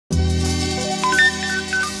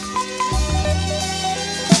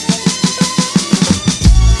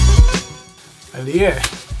Well, yeah,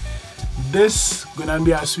 this gonna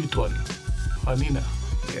be a sweet one, honey. Now.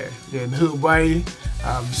 Yeah, in Herbwai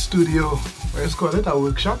studio. What's called it? A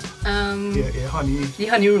workshop? Yeah, honey. The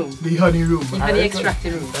honey room. The honey room. The honey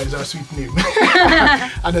extracting room. That is a sweet name.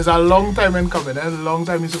 And there's a long time in coming. There's a long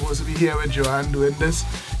time we're supposed to be here with Joanne doing this.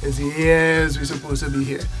 It's years we're supposed to be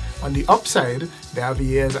here. On the upside, they have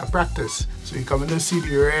years of practice. So you're coming to see the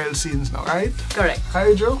real scenes now, right? Correct.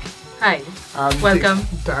 Hi, Joe. Hi. Welcome.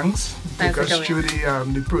 Thanks. Take us through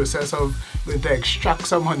the process of going to extract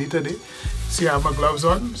some honey today. See, I have my gloves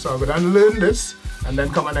on, so I'm going to learn this and then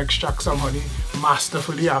come and extract some honey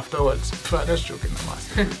masterfully afterwards. That's joking, no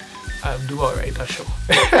masterfully. I'll do alright, I'm sure.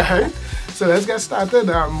 So let's get started.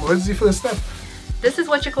 What's the first step? This is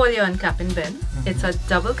what you call your uncapping bin. It's a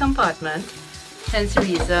double compartment, hence the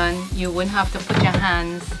reason you wouldn't have to put your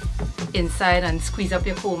hands inside and squeeze up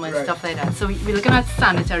your comb and stuff like that. So we're looking at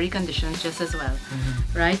sanitary conditions just as well,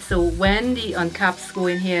 right? So when the uncaps go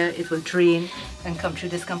in here, it will drain and come through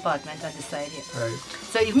this compartment on the side here. Right.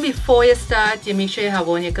 So even before you start, you make sure you have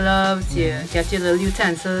on your gloves, you get your little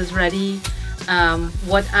utensils ready.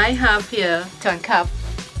 What I have here to uncap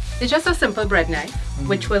is just a simple bread knife,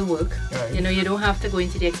 which will work. Right. You know, you don't have to go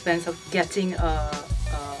into the expense of getting a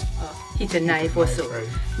heated knife or so. Right.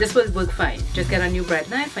 This will work fine. Just get a new bread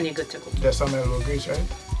knife and you're good to go. Just some elbow grease, right?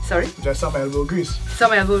 Sorry? Just some elbow grease.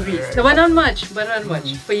 Some elbow grease. Right. No, but not much.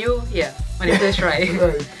 For you, yeah, when you first try.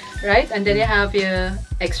 Right. Right? And then you have your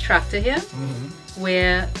extractor here,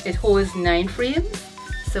 where it holds 9 frames.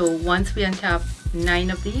 So once we uncap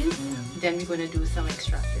 9 of these, then we're going to do some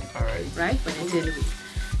extracting. Alright. Right? When it's in the week.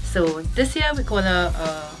 So this here we call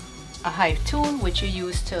a hive tool, which you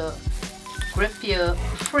use to grip your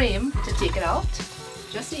frame to take it out.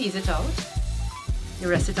 Just to ease it out. You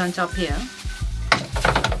rest it on top here.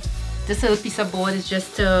 This little piece of board is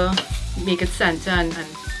just to make it center and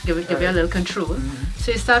give you a little control.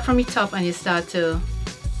 So you start from the top and you start to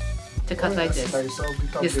cut like this.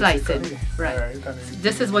 You slice it. Right.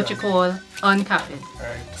 This is what you call uncapping.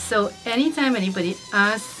 Right. So anytime anybody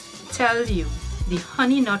tell you the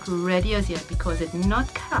honey not ready as yet because it's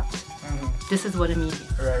not capped, this is what I mean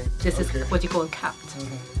here. Right. This is what you call capped.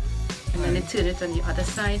 And then you turn it on the other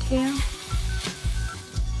side here,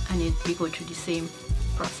 and we go through the same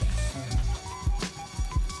process.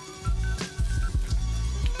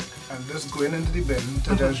 And this going into the bin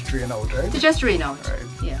to just drain out, right? To just drain out. Right.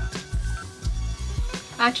 Yeah.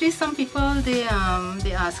 Actually, some people they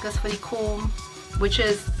ask us for the comb, which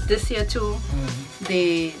is this here too.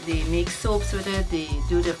 They make soaps with it. They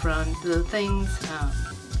do different little things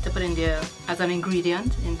to put in there as an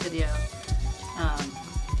ingredient into their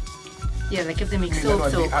yeah, like if they make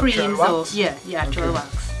soaps or creams or the actual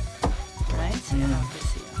wax. Right? So you have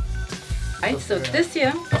this here. Right, so this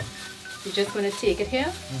here, you're just going to take it here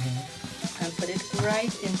and put it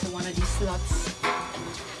right into one of these slots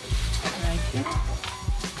right here.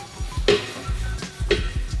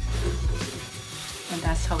 And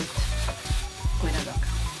that's how it's going to look.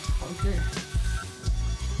 Okay.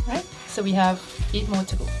 Right? So we have 8 more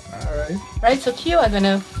to go. Alright. Right, so Q, I'm going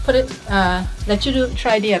to put it, let you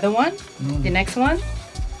try the other one, the next one.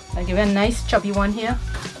 I'll give you a nice chubby one here.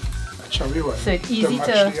 A chubby one. So it's easy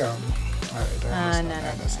to... Alright, I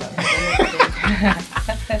understand.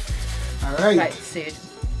 Alright. Right, so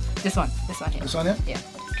this one here. This one here? Yeah.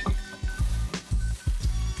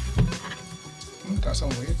 That's some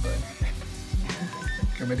weight, but...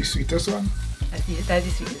 Give me the sweetest one. That's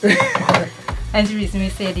the sweetest. And the reason we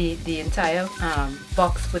say the entire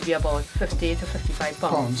box would be about 50 to 55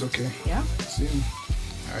 pounds. Okay. Yeah? See.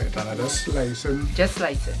 Alright, another slicing. Just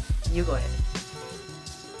slice it. You go ahead.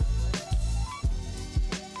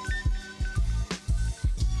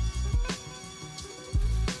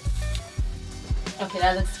 Okay,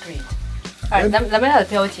 that looks great. Alright, let me help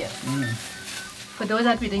you out here. For those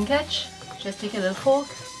that we didn't catch, just take a little fork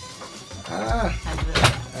and do it.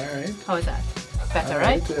 Alright. How is that? Better,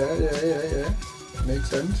 right? Yeah. Makes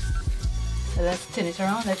sense. So let's turn it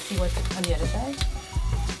around. Let's see what's on the other side.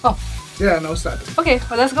 Oh. Yeah, now start. Okay,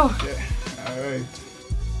 well let's go. Okay. Alright.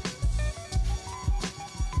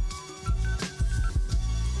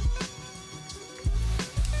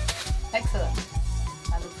 Excellent.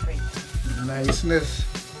 That looks great. Niceness.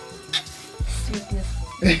 Sweetness.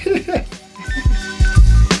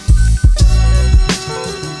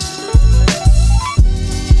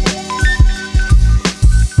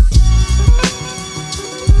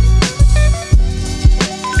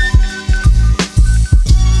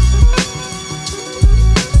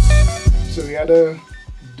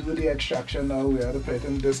 extraction now. We are to put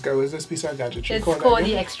in this guy. What is this piece of gadgetry It's called? called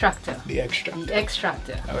the extractor. The extractor. The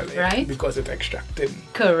extractor, Well, right? Because it's extracting.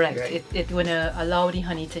 Correct. Right. It gonna allow the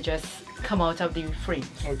honey to just come out of the frame.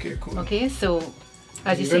 Okay, cool. Okay, so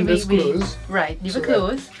as you Even see, we closed, right, leave so it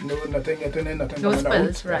closed. No, nothing getting in, nothing No coming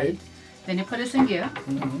spills, out. right. Then you put this in gear.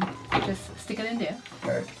 Mm-hmm. Just stick it in there.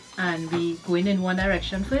 Right. And we going in one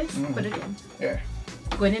direction first. Put it in. Yeah.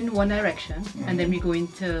 Going in one direction, and then we go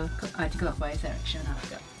into anti-clockwise direction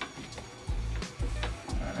after.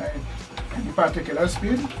 Alright. Any particular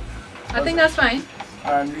speed? I think that's fine.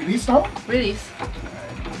 And release now? Release.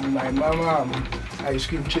 Right. My mama ice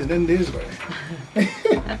cream chilling this way.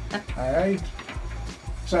 Alright.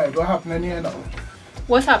 So what happening here now?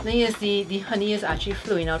 What's happening is the honey is actually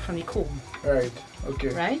flowing out from the comb. Right. Okay.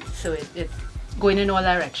 Right? So it's going in all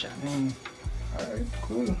directions. Alright,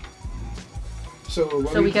 cool.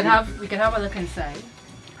 So we can have a look inside.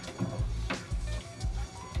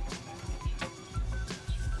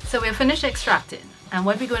 So we're finished extracting, and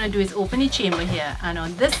what we're going to do is open the chamber here, and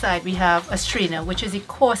on this side we have a strainer, which is the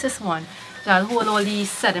coarsest one that'll hold all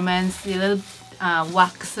these sediments, the little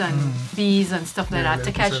wax and bees and stuff like that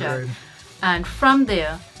to catch up. And from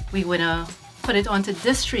there we're going to put it onto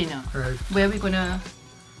this strainer, where we're going to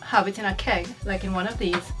have it in a keg, like in one of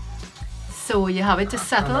these. So you have it to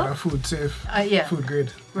settle. Food safe. Yeah. Food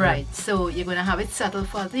grade. Right. So you're going to have it settle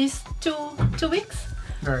for at least two weeks.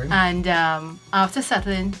 Right. And after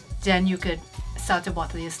settling, then you could start to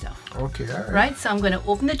bottle your stuff. Okay. All right. Right. So I'm going to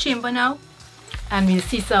open the chamber now, and we'll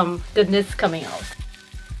see some goodness coming out.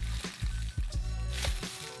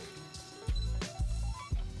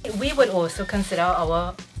 We would also consider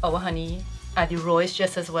our honey at the rawest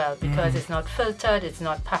just as well, because it's not filtered, it's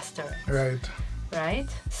not pasteurized. Right. Right?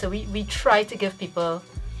 So we try to give people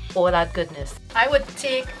all that goodness. I would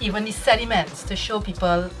take even the sediments to show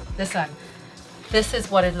people, listen, this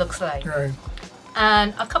is what it looks like. Right.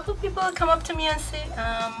 And a couple of people come up to me and say,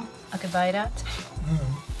 I could buy that.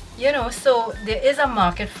 You know, so there is a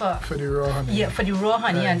market for the raw honey. Yeah, for the raw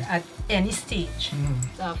honey, and at any stage.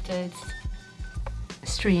 After it's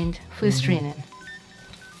strained, first straining.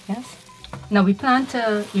 Yes? Now we plan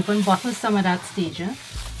to even bottle some at that stage, huh?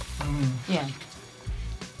 Yeah.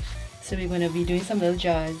 So we're going to be doing some little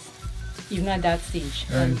jars, even at that stage.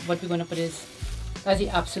 Right. And what we're going to put is, that's the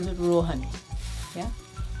absolute raw honey. Yeah?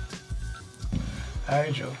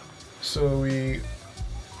 Alright, Joe. So we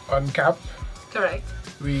uncap. Correct.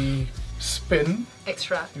 We spin.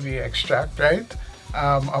 Extract. We extract, right?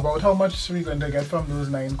 About how much are we going to get from those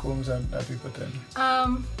 9 combs that we put in?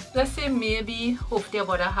 Let's say maybe, hopefully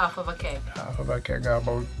about a half of a keg. Half of a keg,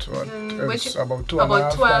 about what? It's about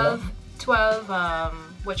 $12,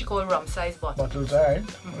 what you call rum size bottles. Bottles, alright.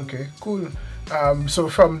 Okay, cool. So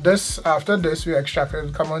from this, after this, we extract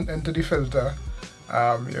it, come on into the filter.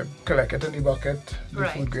 You collect it in the bucket, the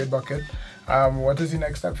food grade bucket. What is the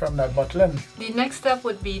next step from that bottling? The next step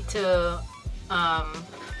would be to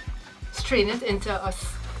strain it into a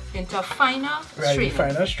finer strain.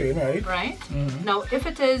 Finer strain, right? Right. Now, if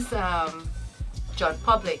it is John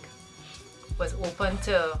Public was open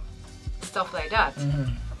to stuff like that,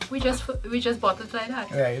 we just bottle it like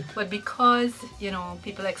that. Right. But because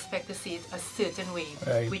people expect to see it a certain way,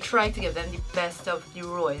 we try to give them the best of the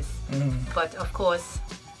rawest. But of course,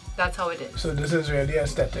 that's how it is. So this is really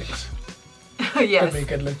aesthetics. Yes. To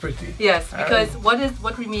make it look pretty. Yes, because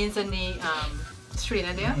what remains in the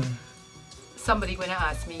strainer there, somebody going to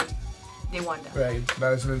ask me, they want that. Right,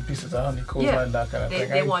 those little pieces of honeycomb and that kind of thing.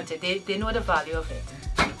 They want it. They know the value of it.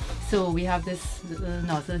 So we have this little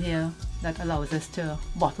nozzle here that allows us to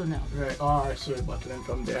bottle now. Right. Oh, so we're bottling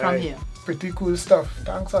from there. From here. Pretty cool stuff.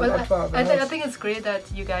 Thanks a lot for having us. I think it's great that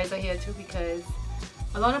you guys are here too, because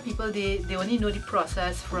a lot of people, they only know the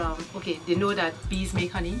process from, okay, they know that bees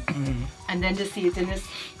make honey, and then they see it in this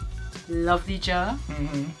lovely jar.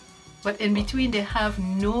 But in between, they have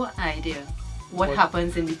no idea what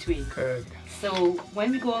happens in between. Good. So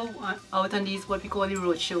when we go out on these, what we call the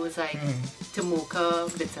road shows, like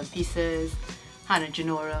Tomoka, Bits and Pieces, Hannah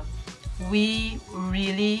Janora, we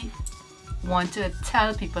really want to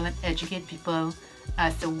tell people and educate people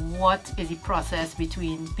as to what is the process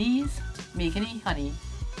between bees making honey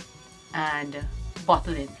and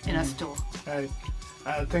bottling in a store. Right.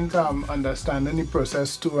 I think understanding the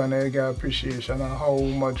process too, and I get appreciation of how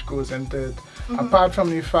much goes into it. Apart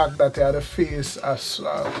from the fact that you had to face a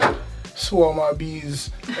swarm of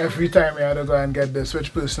bees every time you had to go and get this,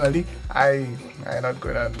 which personally I'm not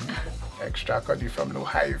going to extract honey from no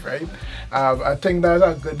hive, right? I think that's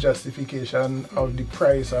a good justification of the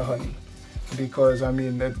price of honey. because I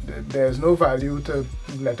mean there's no value to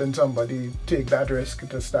letting somebody take that risk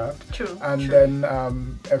to start. True. And then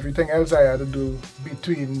everything else I had to do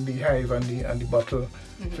between the hive and the bottle,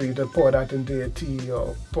 for you to pour that into your tea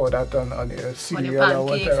or pour that on your cereal or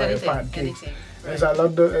whatever, anything, pancakes. anything. There's a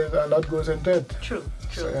lot goes into it. True.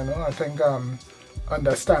 So I think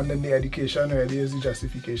understanding the education really is the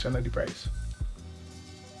justification of the price.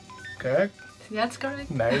 Correct? That's correct.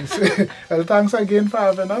 Nice. Well, thanks again for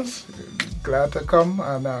having us. Glad to come,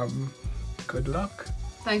 and good luck.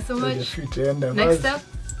 Thanks so much. Your future endeavors. Next up,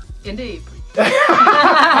 in the apron.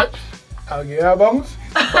 I'll give you a bounce,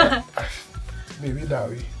 but maybe that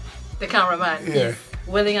way. The cameraman. Yeah.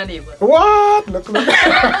 Willing and able. What? Look.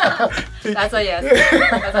 That's a yes.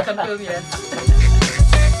 That's a confirmed yes.